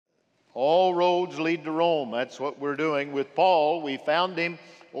All roads lead to Rome. That's what we're doing with Paul. We found him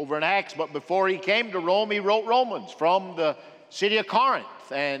over in Acts, but before he came to Rome, he wrote Romans from the city of Corinth,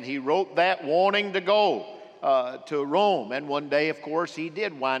 and he wrote that wanting to go to Rome. And one day, of course, he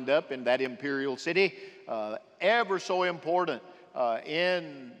did wind up in that imperial city, ever so important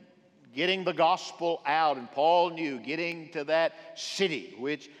in getting the gospel out. And Paul knew getting to that city,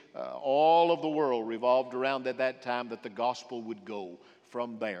 which all of the world revolved around at that time, that the gospel would go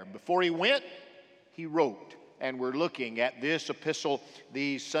from there. Before he went, he wrote. And we're looking at this epistle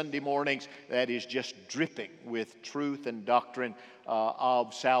these Sunday mornings that is just dripping with truth and doctrine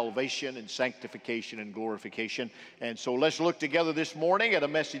of salvation and sanctification and glorification. And so let's look together this morning at a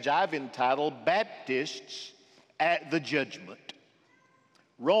message I've entitled Baptists at the Judgment.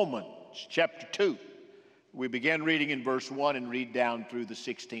 Romans chapter 2. We begin reading in verse 1 and read down through the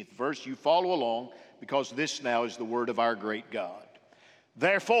 16th verse. You follow along, because this now is the word of our great God.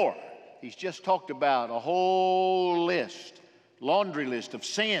 Therefore, he's just talked about a whole list, laundry list of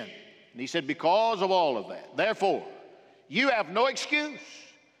sin. And he said, because of all of that, therefore, you have no excuse,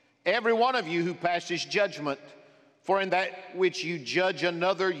 every one of you who passes judgment. For in that which you judge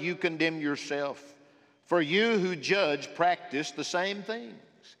another, you condemn yourself. For you who judge practice the same things.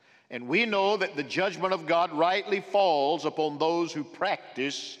 And we know that the judgment of God rightly falls upon those who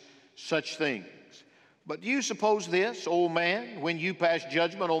practice such things. But do you suppose this, old man, when you pass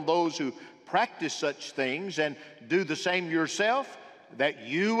judgment on those who practice such things and do the same yourself, that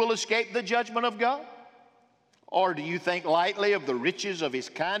you will escape the judgment of God? Or do you think lightly of the riches of his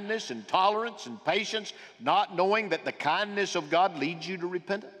kindness and tolerance and patience, not knowing that the kindness of God leads you to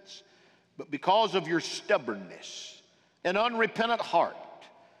repentance? But because of your stubbornness and unrepentant heart,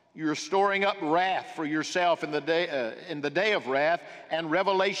 you're storing up wrath for yourself in the day of wrath and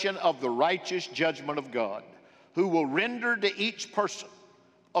revelation of the righteous judgment of God, who will render to each person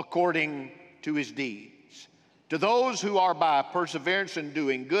according to his deeds. To those who are by perseverance in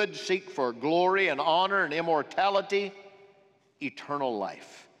doing good seek for glory and honor and immortality, eternal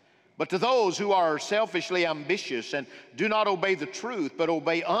life. But to those who are selfishly ambitious and do not obey the truth, but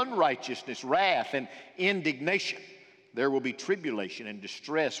obey unrighteousness, wrath, and indignation, there will be tribulation and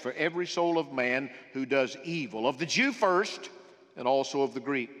distress for every soul of man who does evil, of the Jew first, and also of the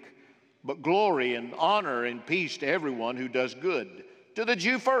Greek. But glory and honor and peace to everyone who does good, to the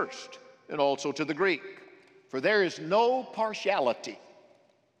Jew first, and also to the Greek. For there is no partiality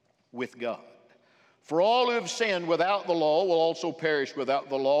with God. For all who have sinned without the law will also perish without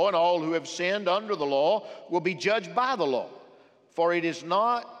the law, and all who have sinned under the law will be judged by the law. For it is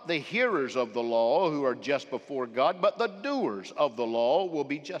not the hearers of the law who are just before God, but the doers of the law will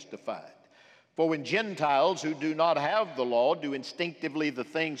be justified. For when Gentiles who do not have the law do instinctively the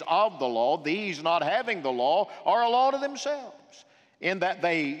things of the law, these not having the law are a law to themselves, in that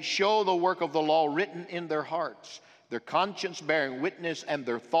they show the work of the law written in their hearts, their conscience bearing witness, and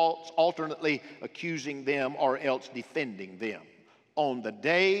their thoughts alternately accusing them or else defending them. On the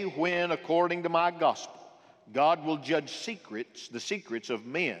day when, according to my gospel, God will judge the secrets of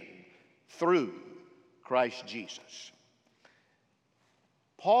men through Christ Jesus.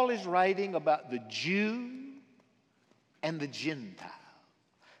 Paul is writing about the Jew and the Gentile.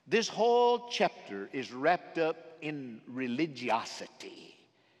 This whole chapter is wrapped up in religiosity.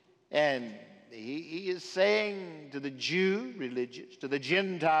 And he is saying to the Jew, religious, to the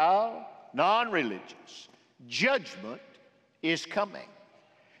Gentile, non-religious, judgment is coming.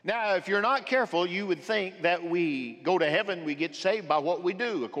 Now, if you're not careful, you would think that we go to heaven, we get saved by what we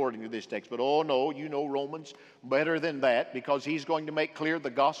do, according to this text. But oh no, you know Romans better than that, because he's going to make clear the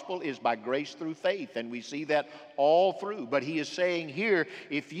gospel is by grace through faith, and we see that all through. But he is saying here,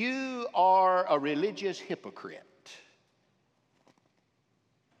 if you are a religious hypocrite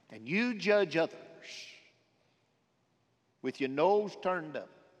and you judge others with your nose turned up,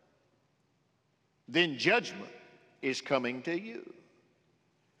 then judgment is coming to you.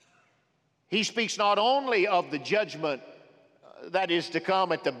 He speaks not only of the judgment that is to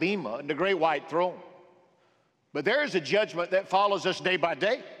come at the bema, and the great white throne, but there is a judgment that follows us day by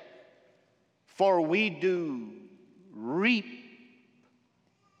day. For we do reap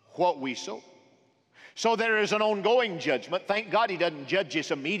what we sow. So there is an ongoing judgment. Thank God he doesn't judge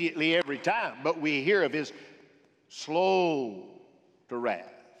us immediately every time, but we hear of his slow to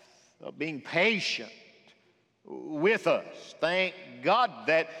wrath, of being patient with us. Thank God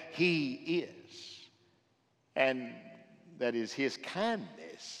that he is. And that is his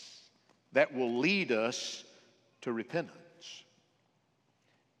kindness that will lead us to repentance.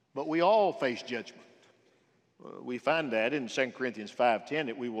 But we all face judgment. We find that in 2 Corinthians 5:10,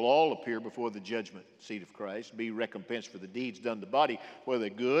 that we will all appear before the judgment seat of Christ, be recompensed for the deeds done to the body, whether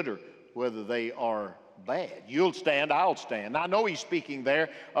good whether they are bad. You'll stand, I'll stand. Now, I know he's speaking there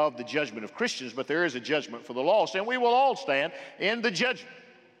of the judgment of Christians, but there is a judgment for the lost, and we will all stand in the judgment.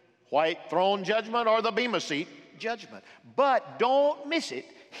 White throne judgment or the Bema seat judgment. But don't miss it.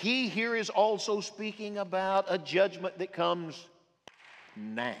 He here is also speaking about a judgment that comes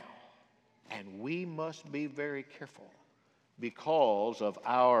now. And we must be very careful because of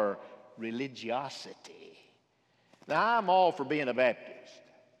our religiosity. Now, I'm all for being a Baptist.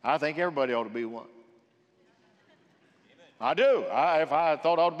 I think everybody ought to be one. I do. If I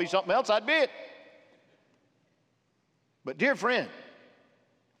thought I ought to be something else, I'd be it. But dear friend,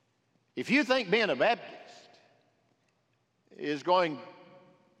 if you think being a Baptist is going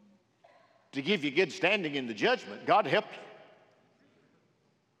to give you good standing in the judgment, God help you.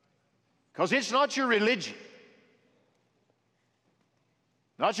 Because it's not your religion,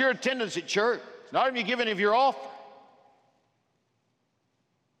 not your attendance at church, it's not even your giving of your offering.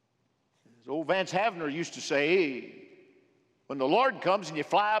 As old Vance Havner used to say, when the Lord comes and you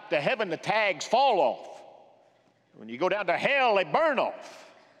fly up to heaven, the tags fall off. When you go down to hell, they burn off.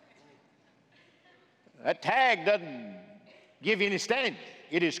 That tag doesn't give you any standing.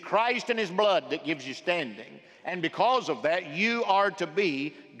 It is Christ and his blood that gives you standing. And because of that, you are to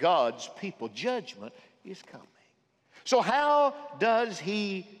be God's people. Judgment is coming. So how does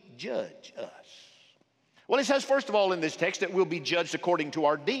he judge us? Well, it says, first of all, in this text that we'll be judged according to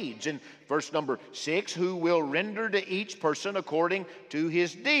our deeds. In verse number 6, who will render to each person according to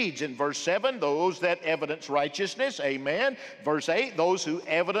his deeds. In verse 7, those that evidence righteousness, amen. Verse 8, those who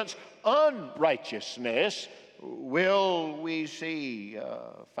evidence unrighteousness will, we see,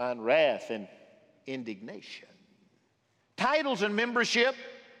 find wrath and indignation. Titles and membership,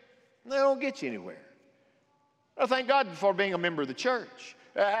 they don't get you anywhere. Well, thank God for being a member of the church.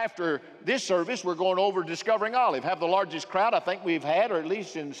 After this service, we're going over to Discovering Olive. Have the largest crowd I think we've had, or at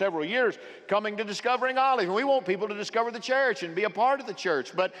least in several years, coming to Discovering Olive. And we want people to discover the church and be a part of the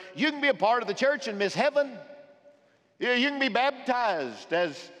church. But you can be a part of the church and miss heaven. You can be baptized,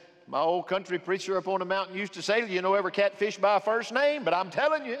 as my old country preacher up on the mountain used to say, you know every catfish by a first name. But I'm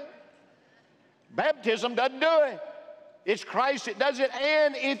telling you, baptism doesn't do it. It's Christ that does it.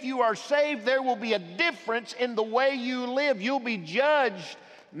 And if you are saved, there will be a difference in the way you live. You'll be judged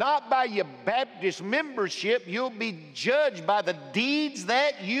not by your Baptist membership. You'll be judged by the deeds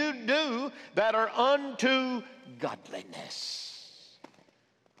that you do that are unto godliness.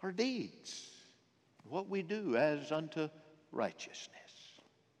 Our deeds, what we do as unto righteousness.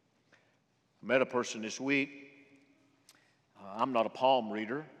 I met a person this week. I'm not a palm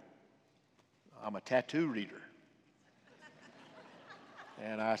reader. I'm a tattoo reader.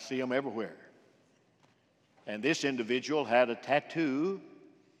 And I see them everywhere. And this individual had a tattoo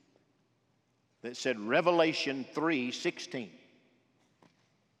that said Revelation 3:16.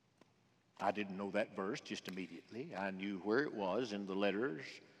 I didn't know that verse just immediately. I knew where it was in the letters,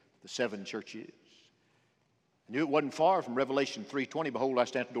 the 7 churches. I knew it wasn't far from Revelation 3:20. Behold, I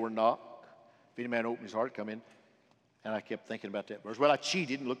stand at the door and knock. If any man open his heart, come in. And I kept thinking about that verse. Well, I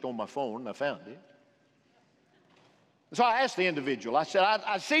cheated and looked on my phone and I found it. So I asked the individual, I said,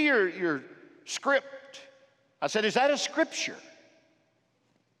 I see your script. I said, is that a scripture?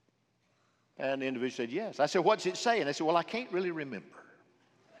 And the individual said, yes. I said, what's it say? And they said, well, I can't really remember.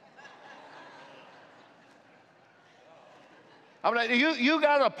 I mean, you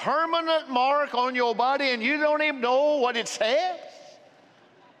got a permanent mark on your body and you don't even know what it says?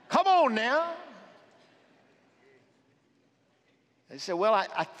 Come on now. They said, well,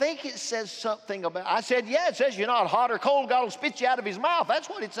 I think it says something about, I said, yeah, it says you're not hot or cold, God will spit you out of his mouth. That's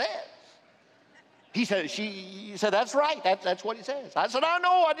what it says. He said, that's right, that's what it says. I said, I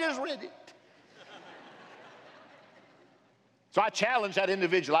know, I just read it. So I challenged that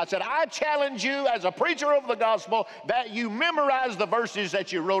individual. I said, I challenge you as a preacher of the gospel that you memorize the verses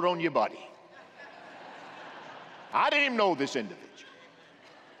that you wrote on your body. I didn't even know this individual.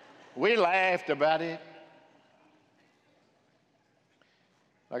 We laughed about it.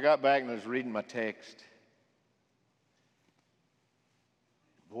 I got back and I was reading my text.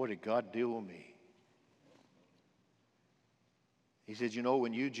 Boy, did God deal with me. He said, you know,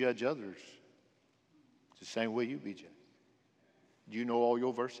 when you judge others, it's the same way you be judged. Do you know all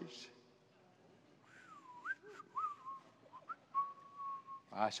your verses?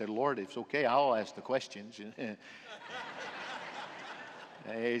 I said, Lord, if it's okay, I'll ask the questions.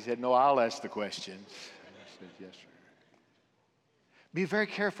 He said, no, I'll ask the questions. I said, yes, sir. Be very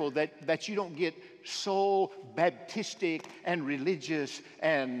careful that you don't get so Baptistic and religious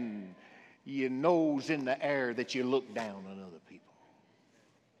and your nose in the air that you look down on other people.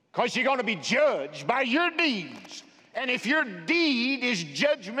 Because you're going to be judged by your deeds And if your deed is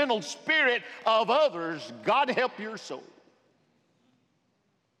judgmental spirit of others, God help your soul.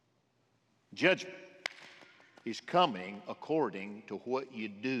 Judgment is coming according to what you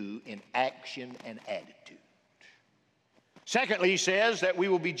do in action and attitude. Secondly, he says that we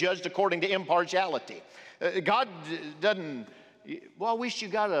will be judged according to impartiality. God doesn't, well, I wish you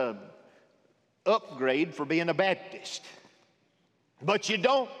got an upgrade for being a Baptist. But you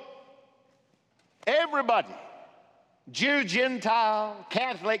don't. Everybody, Jew, Gentile,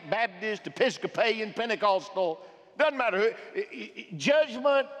 Catholic, Baptist, Episcopalian, Pentecostal, doesn't matter who.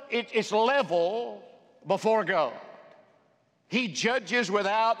 Judgment, it's level before God. He judges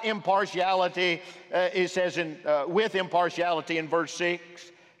without impartiality. It says with impartiality in verse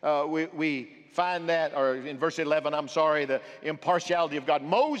 6. We find that, or in verse 11, I'm sorry, the impartiality of God.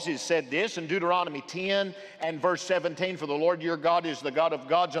 Moses said this in Deuteronomy 10 and verse 17, for the Lord your God is the God of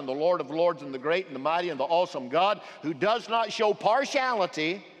gods and the Lord of lords and the great and the mighty and the awesome God who does not show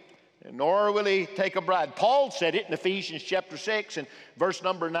partiality, nor will he take a bribe. Paul said it in Ephesians chapter 6 and verse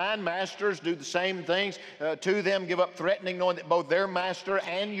number 9, masters, do the same things to them, give up threatening, knowing that both their master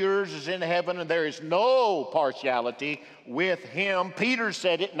and yours is in heaven, and there is no partiality with him. Peter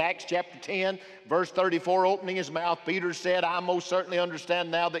said it in Acts chapter 10, verse 34, opening his mouth, Peter said, I most certainly understand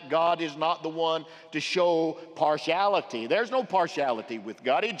now that God is not the one to show partiality. There's no partiality with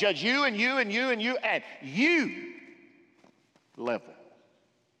God. He'll judge you and you and you and you and you level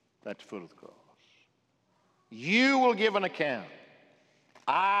at the foot of the cross. You will give an account.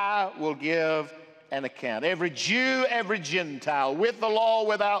 I will give an account. Every Jew, every Gentile, with the law,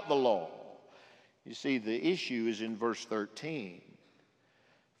 without the law. You see, the issue is in verse 13.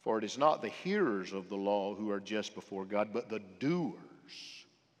 For it is not the hearers of the law who are just before God, but the doers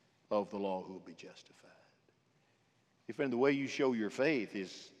of the law who will be justified. If and the way you show your faith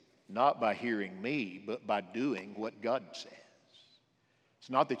is not by hearing me, but by doing what God says. It's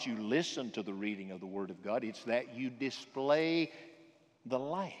not that you listen to the reading of the Word of God. It's that you display the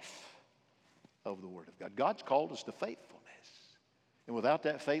life of the Word of God. God's called us to faithfulness. And without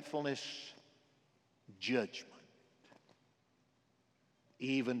that faithfulness, judgment.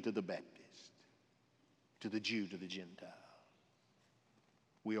 Even to the Baptist, to the Jew, to the Gentile.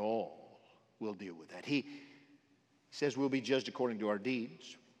 We all will deal with that. He says we'll be judged according to our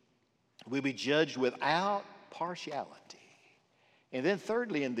deeds. We'll be judged without partiality. And then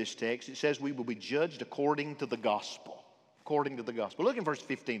thirdly in this text, it says we will be judged according to the gospel. According to the gospel. Look in verse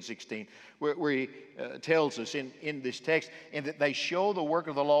 15, 16, where he tells us in this text, in that they show the work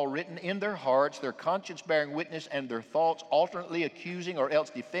of the law written in their hearts, their conscience bearing witness, and their thoughts alternately accusing or else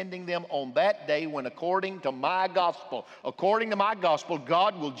defending them on that day when according to my gospel,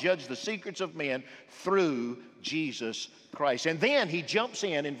 God will judge the secrets of men through Jesus Christ. And then he jumps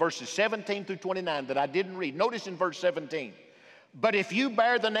in verses 17 through 29 that I didn't read. Notice in verse 17, but if you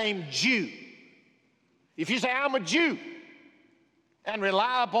bear the name Jew, if you say I'm a Jew, and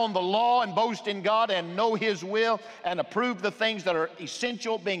rely upon the law and boast in God and know His will and approve the things that are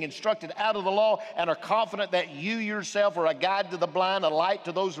essential, being instructed out of the law, and are confident that you yourself are a guide to the blind, a light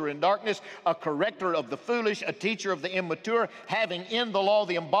to those who are in darkness, a corrector of the foolish, a teacher of the immature, having in the law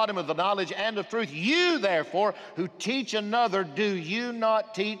the embodiment of the knowledge and of truth. You, therefore, who teach another, do you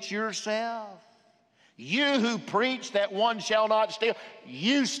not teach yourself? You who preach that one shall not steal,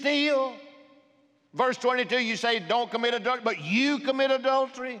 you steal. Verse 22, you say, don't commit adultery, but you commit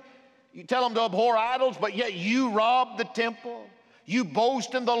adultery. You tell them to abhor idols, but yet you rob the temple. You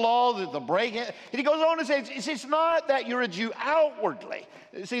boast in the law, the breaking. And he goes on to say, it's not that you're a Jew outwardly.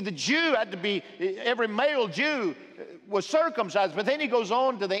 See, the Jew had to be, every male Jew was circumcised. But then he goes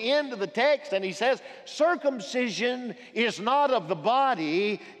on to the end of the text and he says, circumcision is not of the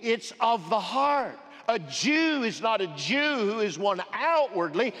body, it's of the heart. A Jew is not a Jew who is one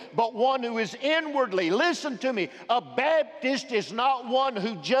outwardly, but one who is inwardly. Listen to me. A Baptist is not one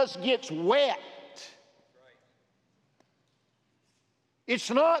who just gets wet.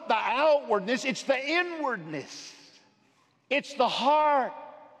 It's not the outwardness, it's the inwardness. It's the heart.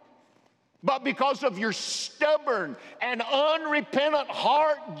 But because of your stubborn and unrepentant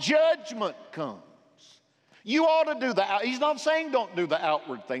heart, judgment comes. You ought to do he's not saying don't do the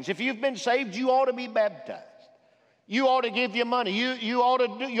outward things. If you've been saved, you ought to be baptized. You ought to give your money. You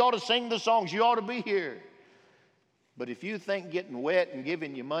ought to sing the songs. You ought to be here. But if you think getting wet and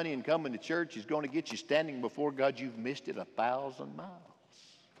giving your money and coming to church is going to get you standing before God, you've missed it 1,000 miles.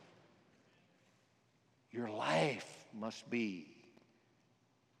 Your life must be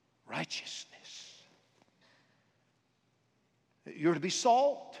righteousness. You're to be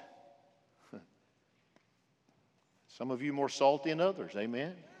salt. Some of you more salty than others,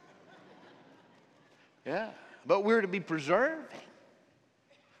 amen? Yeah. but we're to be preserving.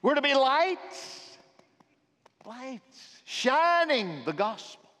 We're to be lights, shining the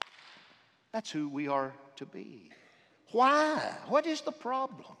gospel. That's who we are to be. Why? What is the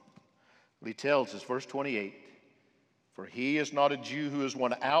problem? Well, he tells us, verse 28, for he is not a Jew who is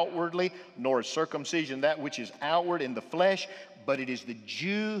one outwardly, nor is circumcision that which is outward in the flesh, but it is the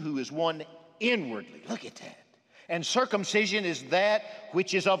Jew who is one inwardly. Look at that. And circumcision is that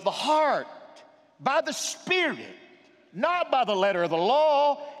which is of the heart, by the Spirit, not by the letter of the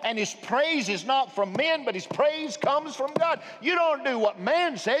law. And his praise is not from men, but his praise comes from God. You don't do what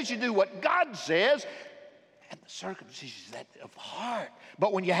man says, you do what God says. And the circumcision is that of the heart.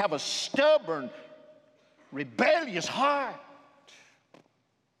 But when you have a stubborn, rebellious heart,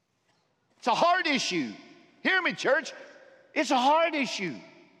 it's a heart issue. Hear me, church. It's a heart issue.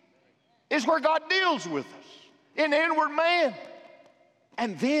 It's where God deals with us, in the inward man.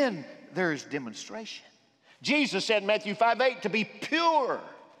 And then there's demonstration. Jesus said in Matthew 5:8 to be pure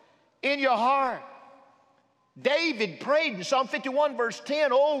in your heart. David prayed in Psalm 51 verse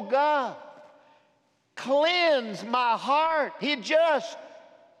 10, oh God, cleanse my heart.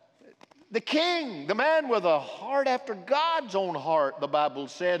 The king, the man with a heart after God's own heart, the Bible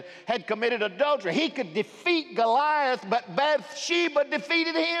said, had committed adultery. He could defeat Goliath, but Bathsheba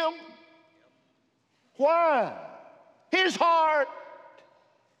defeated him. Why? His heart.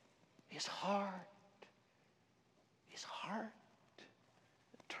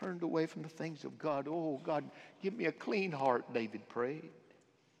 Turned away from the things of God. Oh, God, give me a clean heart, David prayed.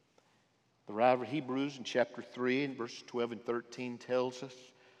 The writer of Hebrews in chapter 3 and verses 12 and 13 tells us,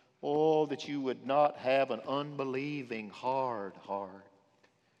 oh, that you would not have an unbelieving hard heart.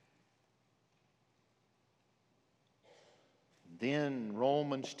 Then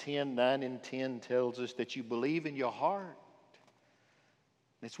Romans 10:9 and 10 tells us that you believe in your heart.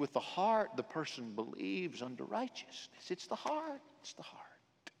 It's with the heart the person believes unto righteousness. It's the heart. It's the heart.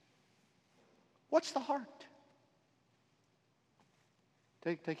 What's the heart?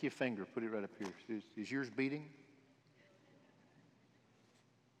 Take your finger, put it right up here. Is yours beating?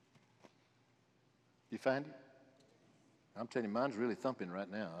 You find it? I'm telling you, mine's really thumping right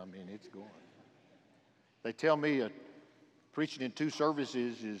now. I mean, it's going. They tell me preaching in 2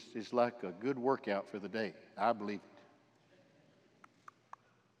 services is like a good workout for the day. I believe it.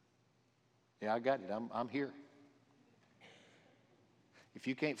 Yeah, I got it. I'm here. If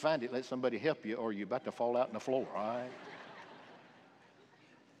you can't find it, let somebody help you, or you're about to fall out on the floor, all right?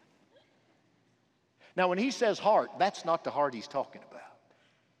 Now, when he says heart, that's not the heart he's talking about.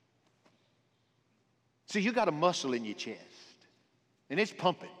 See, you got a muscle in your chest, and it's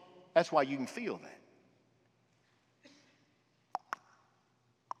pumping. That's why you can feel that.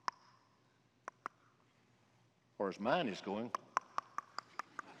 Or as mine is going,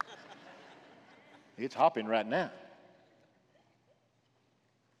 it's hopping right now.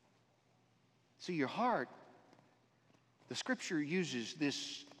 See, your heart, the Scripture uses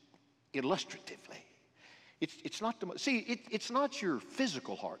this illustratively. It's not it's not your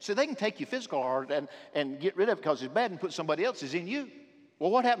physical heart. So they can take your physical heart and get rid of it because it's bad and put somebody else's in you.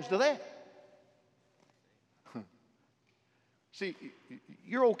 Well, what happens to that? See,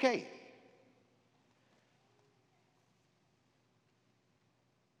 you're okay.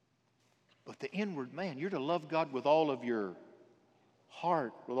 But the inward man, you're to love God with all of your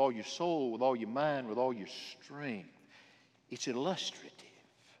heart, with all your soul, with all your mind, with all your strength. It's illustrative.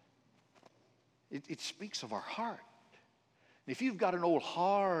 It speaks of our heart. If you've got an old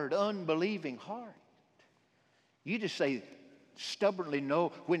hard, unbelieving heart, you just say stubbornly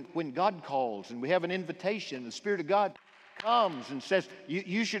no. When God calls and we have an invitation, the Spirit of God comes and says,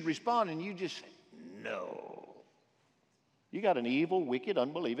 you should respond, and you just say, no. You got an evil, wicked,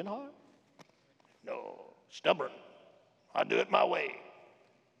 unbelieving heart. No, stubborn. I do it my way.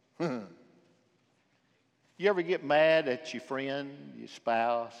 You ever get mad at your friend, your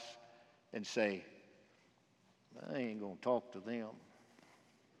spouse, and say, I ain't going to talk to them?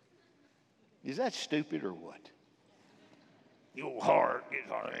 Is that stupid or what? Your heart gets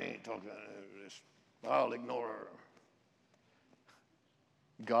hard. I ain't talking to this. I'll ignore her.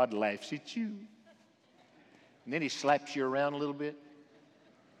 God laughs at you. And then he slaps you around a little bit.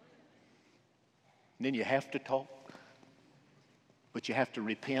 And then you have to talk. But you have to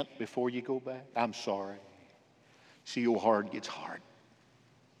repent before you go back. I'm sorry. See, your heart gets hard.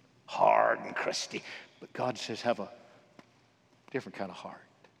 Hard and crusty. But God says have a different kind of heart.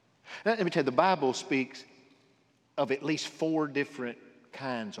 Now, let me tell you, the Bible speaks of at least 4 different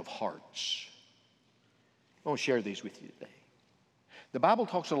kinds of hearts. I want to share these with you today. The Bible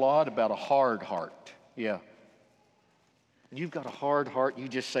talks a lot about a hard heart. Yeah. and you've got a hard heart, you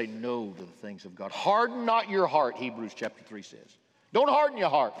just say no to the things of God. Harden not your heart, Hebrews chapter 3 says. Don't harden your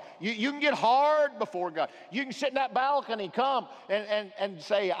heart. You can get hard before God. You can sit in that balcony, come and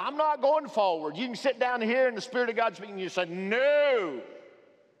say, I'm not going forward. You can sit down here and the Spirit of God speaking, and you say, no.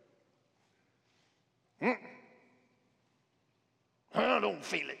 I don't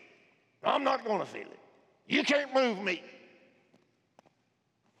feel it. I'm not going to feel it. You can't move me.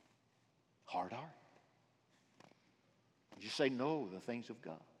 Hard heart. You say no to the things of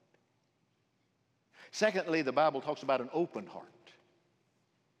God. Secondly, the Bible talks about an open heart.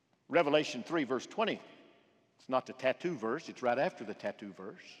 Revelation 3, verse 20. It's not the tattoo verse. It's right after the tattoo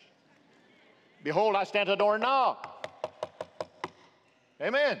verse. Behold, I stand at the door and knock.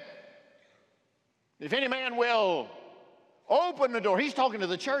 Amen. If any man will open the door. He's talking to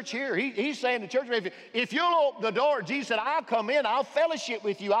the church here. He's saying to the church, if you'll open the door, Jesus said, I'll come in, I'll fellowship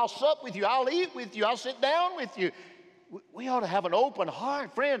with you, I'll sup with you, I'll eat with you, I'll sit down with you. We ought to have an open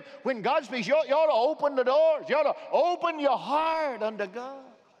heart, friend. When God speaks, you ought to open the doors. You ought to open your heart unto God.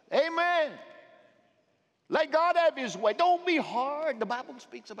 Amen. Let God have his way. Don't be hard. The Bible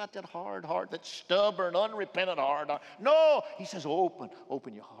speaks about that hard heart, that stubborn, unrepentant heart. No, he says open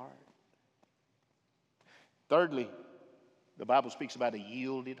your heart. Thirdly, the Bible speaks about a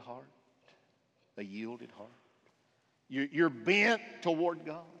yielded heart. A yielded heart. You're bent toward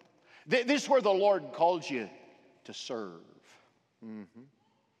God. This is where the Lord calls you to serve.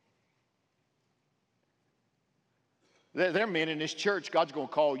 There are men in this church, God's going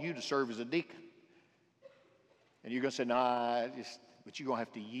to call you to serve as a deacon. And you're going to say, but you're going to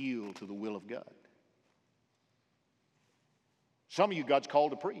have to yield to the will of God. Some of you, God's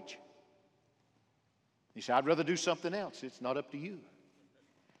called to preach. You say, I'd rather do something else. It's not up to you.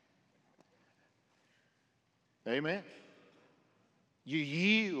 Amen. You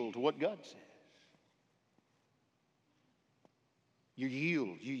yield to what God says. You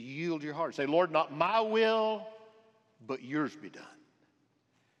yield your heart. Say, Lord, not my will, but yours be done.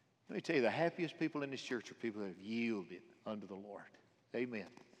 Let me tell you, the happiest people in this church are people that have yielded unto the Lord. Amen.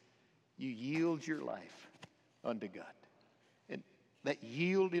 You yield your life unto God. And that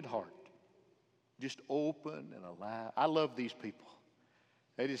yielded heart, just open and allow. I love these people.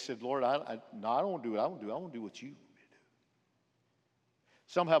 They just said, Lord, I don't want to do what I want to do. I want to do what you want me to do.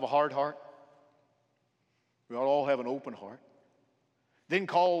 Some have a hard heart. We all have an open heart. Then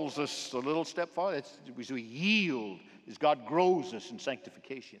calls us a little step farther. We yield as God grows us in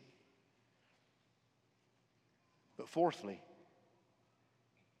sanctification. But fourthly,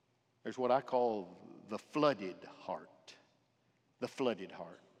 there's what I call the flooded heart. The flooded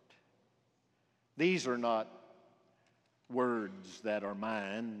heart. These are not words that are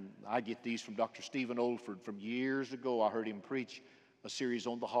mine. I get these from Dr. Stephen Oldford from years ago. I heard him preach a series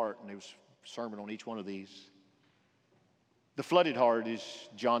on the heart, and there was a sermon on each one of these. The flooded heart is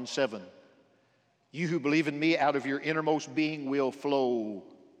John 7. You who believe in me, out of your innermost being will flow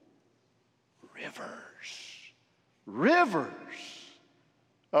rivers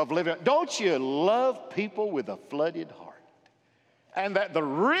of living. Don't you love people with a flooded heart? And that the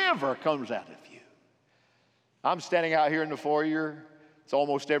river comes out of you. I'm standing out here in the foyer. It's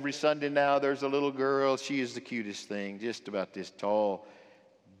almost every Sunday now. There's a little girl. She is the cutest thing, just about this tall,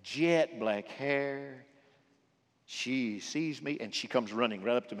 jet black hair. She sees me, and she comes running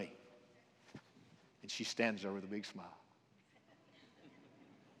right up to me. And she stands there with a big smile.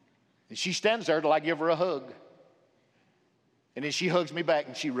 And she stands there till I give her a hug. And then she hugs me back,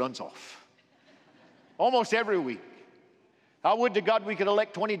 and she runs off. Almost every week. I would to God we could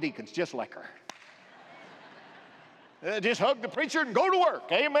elect 20 deacons just like her. Just hug the preacher and go to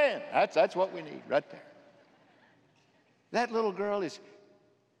work. Amen. That's what we need right there. That little girl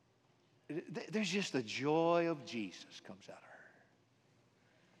there's just the joy of Jesus comes out of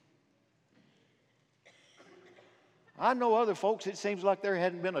her. I know other folks, it seems like there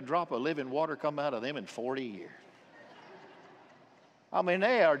hadn't been a drop of living water come out of them in 40 years. I mean,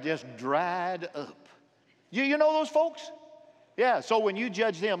 they are just dried up. You know those folks? Yeah, so when you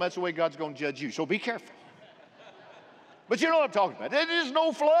judge them, that's the way God's going to judge you. So be careful. But you know what I'm talking about. There is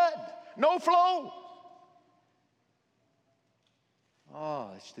no flood, no flow.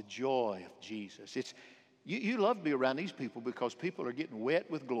 Oh, it's the joy of Jesus. You love to be around these people because people are getting wet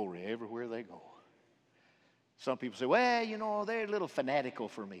with glory everywhere they go. Some people say, well, they're a little fanatical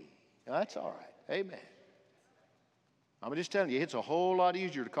for me. That's all right. Amen. I'm just telling you, it's a whole lot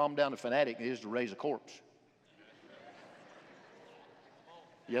easier to calm down a fanatic than it is to raise a corpse.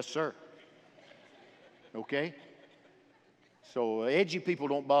 Yes, sir. Okay? So edgy people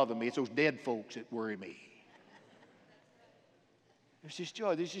don't bother me. It's those dead folks that worry me. There's this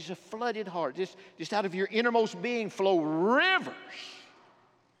joy. There's just a flooded heart. Just out of your innermost being flow rivers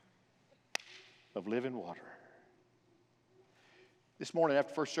of living water. This morning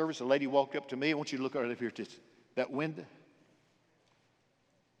after first service, a lady walked up to me. I want you to look right up here at that window.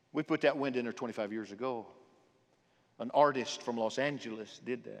 We put that window in there 25 years ago. An artist from Los Angeles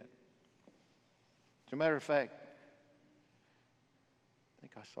did that. As a matter of fact, I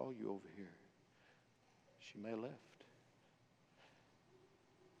think I saw you over here. She may have left.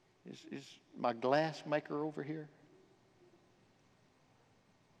 Is my glass maker over here?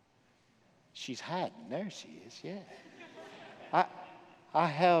 She's hiding. There she is, yeah. I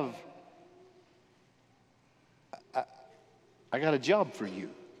got a job for you.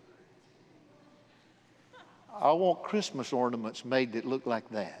 I want Christmas ornaments made that look like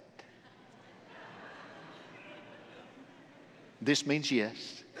that. This means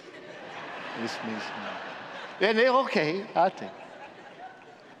yes. This means no. And okay, I'll take it.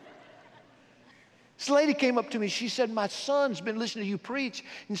 This lady came up to me. She said, my son's been listening to you preach,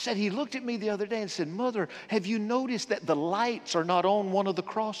 and said he looked at me the other day and said, Mother, have you noticed that the lights are not on one of the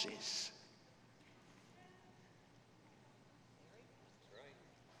crosses?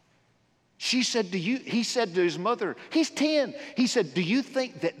 She said, he said to his mother, he's 10. He said, do you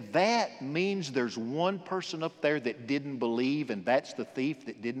think that means there's one person up there that didn't believe, and that's the thief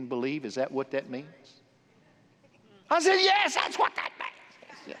that didn't believe? Is that what that means? I said, yes, that's what that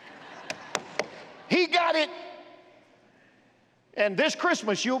means. Yeah. He got it. And this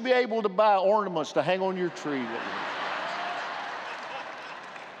Christmas, you'll be able to buy ornaments to hang on your tree.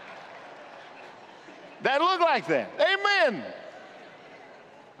 That look like that. Amen.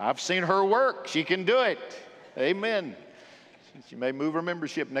 I've seen her work. She can do it. Amen. She may move her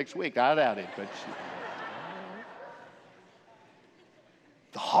membership next week. I doubt it, but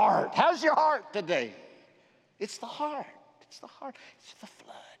the heart. How's your heart today? It's the heart. It's the heart. It's the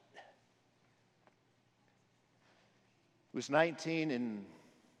flood. It was 19 and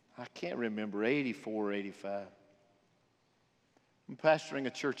I can't remember, 84 or 85. I'm pastoring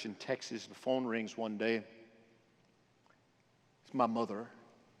a church in Texas. The phone rings one day. It's my mother.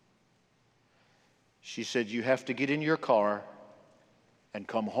 She said, you have to get in your car and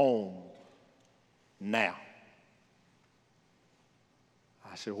come home now.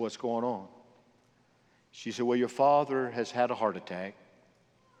 I said, what's going on? She said, well, your father has had a heart attack,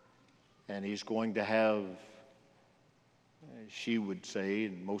 and he's going to have, she would say,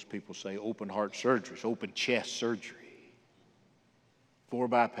 and most people say, open heart surgery, open chest surgery, 4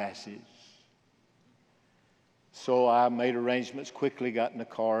 bypasses. So I made arrangements, quickly got in the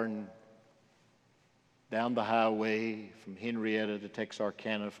car and down the highway from Henrietta to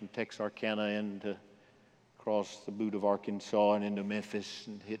Texarkana, from Texarkana into across the boot of Arkansas and into Memphis,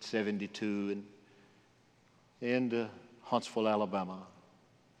 and hit 72 and into Huntsville, Alabama.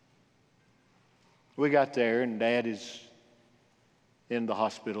 We got there, and Dad is in the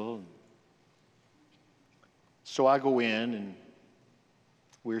hospital. So I go in, and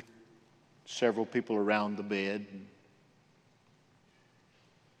we're several people around the bed.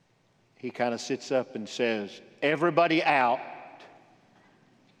 He kind of sits up and says, everybody out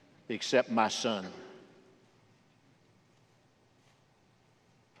except my son.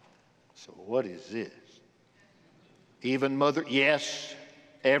 So what is this? Even mother? Yes,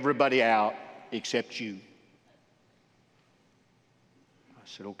 everybody out except you. I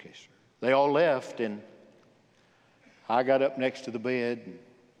said, okay, sir. They all left, and I got up next to the bed, and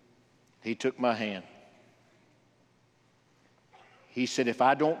he took my hand. He said, if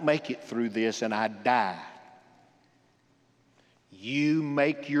I don't make it through this and I die, you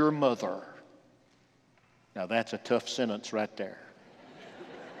make your mother. Now that's a tough sentence right there.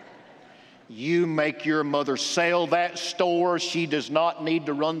 You make your mother sell that store. She does not need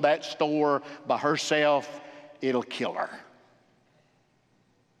to run that store by herself. It'll kill her.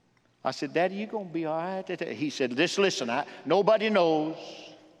 I said, Daddy, you going to be all right? He said, listen, nobody knows.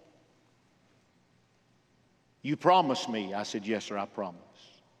 You promised me. I said, yes, sir, I promise.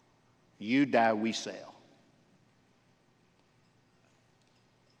 You die, we sell.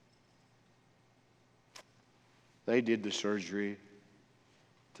 They did the surgery,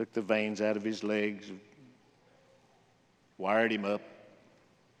 took the veins out of his legs, wired him up.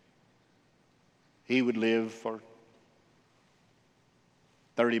 He would live for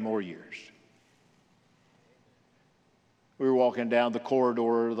 30 more years. We were walking down the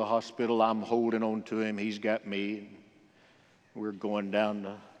corridor of the hospital. I'm holding on to him. He's got me. We're going down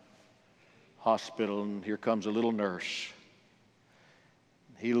the hospital, and here comes a little nurse.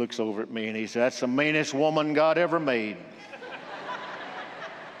 He looks over at me, and he said, that's the meanest woman God ever made.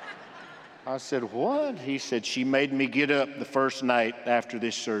 I said, what? He said, she made me get up the first night after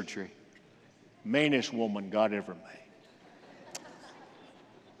this surgery. Meanest woman God ever made.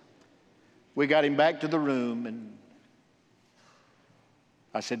 We got him back to the room, and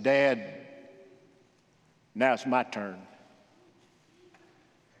I said, Dad, now it's my turn.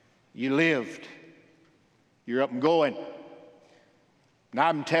 You lived. You're up and going. Now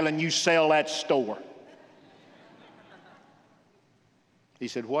I'm telling you, sell that store. He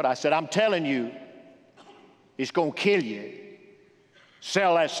said, what? I said, I'm telling you, it's going to kill you.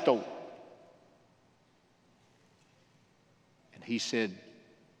 Sell that store. And he said,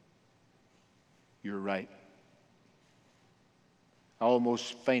 you're right. I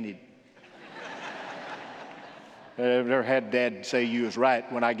almost fainted. I've never had Dad say you was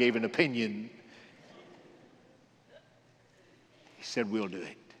right when I gave an opinion. He said, we'll do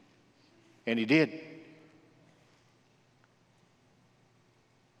it. And he did.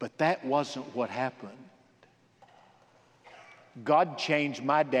 But that wasn't what happened. God changed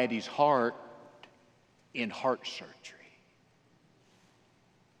my daddy's heart in heart surgery.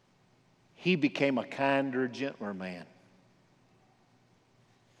 He became a kinder, gentler man.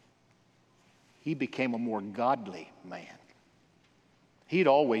 He became a more godly man. He'd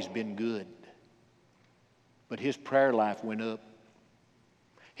always been good, but his prayer life went up.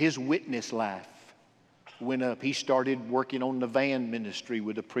 His witness life went up. He started working on the van ministry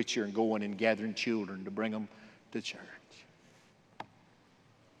with a preacher and going and gathering children to bring them to church.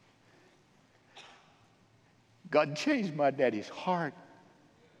 God changed my daddy's heart.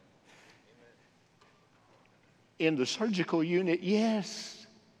 In the surgical unit, yes.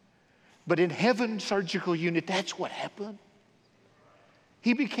 But in heaven's surgical unit, that's what happened.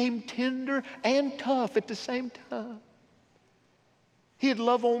 He became tender and tough at the same time. He'd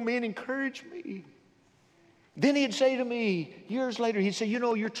love on me and encourage me. Then he'd say to me, years later, he'd say, you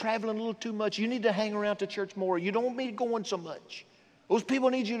know, you're traveling a little too much. You need to hang around to church more. You don't need going so much. Those people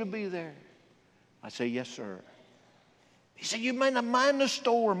need you to be there. I say, yes, sir. He said, you might not mind the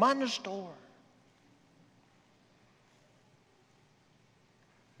store, mind the store.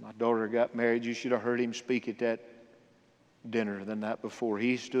 My daughter got married. You should have heard him speak at that dinner the night before.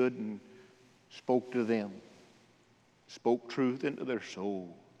 He stood and spoke to them, spoke truth into their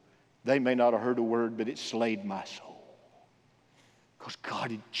soul. They may not have heard a word, but it slayed my soul. Because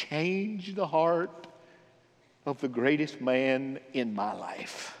God had changed the heart of the greatest man in my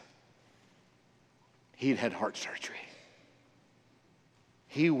life. He'd had heart surgery.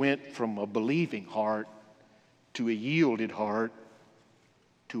 He went from a believing heart to a yielded heart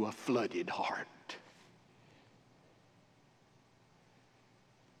to a flooded heart.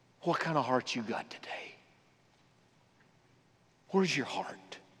 What kind of heart you got today? Where's your heart?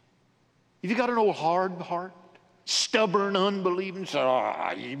 Have you got an old hard heart? Stubborn, unbelieving,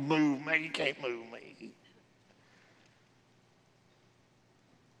 so, you move me, you can't move me.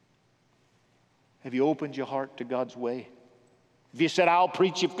 Have you opened your heart to God's way? If you said, I'll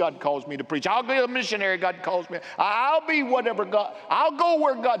preach if God calls me to preach. I'll be a missionary if God calls me. I'll be whatever God. I'll go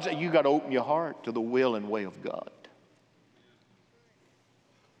where God says. You got to open your heart to the will and way of God.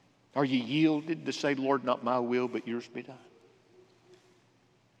 Are you yielded to say, Lord, not my will, but yours be done?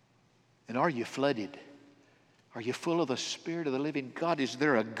 And are you flooded? Are you full of the Spirit of the living God? Is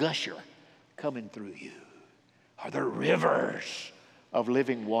there a gusher coming through you? Are there rivers of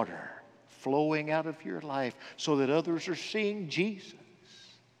living water flowing out of your life so that others are seeing Jesus?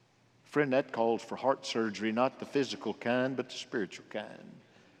 Friend, that calls for heart surgery, not the physical kind, but the spiritual kind.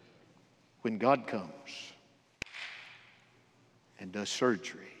 When God comes and does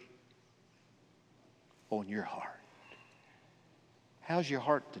surgery on your heart. How's your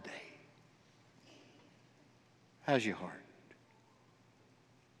heart today? How's your heart?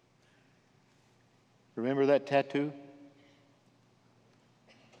 Remember that tattoo?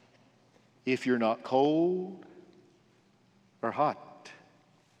 If you're not cold or hot,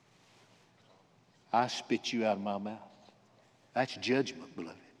 I spit you out of my mouth. That's judgment,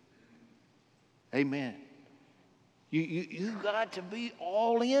 beloved. Amen. You got to be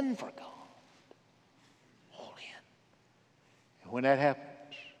all in for God. All in. And when that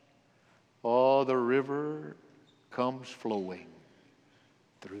happens, oh, the river comes flowing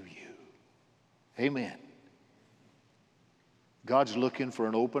through you. Amen. God's looking for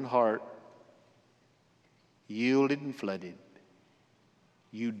an open heart, yielded and flooded.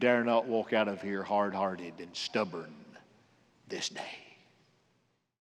 You dare not walk out of here hard-hearted and stubborn this day.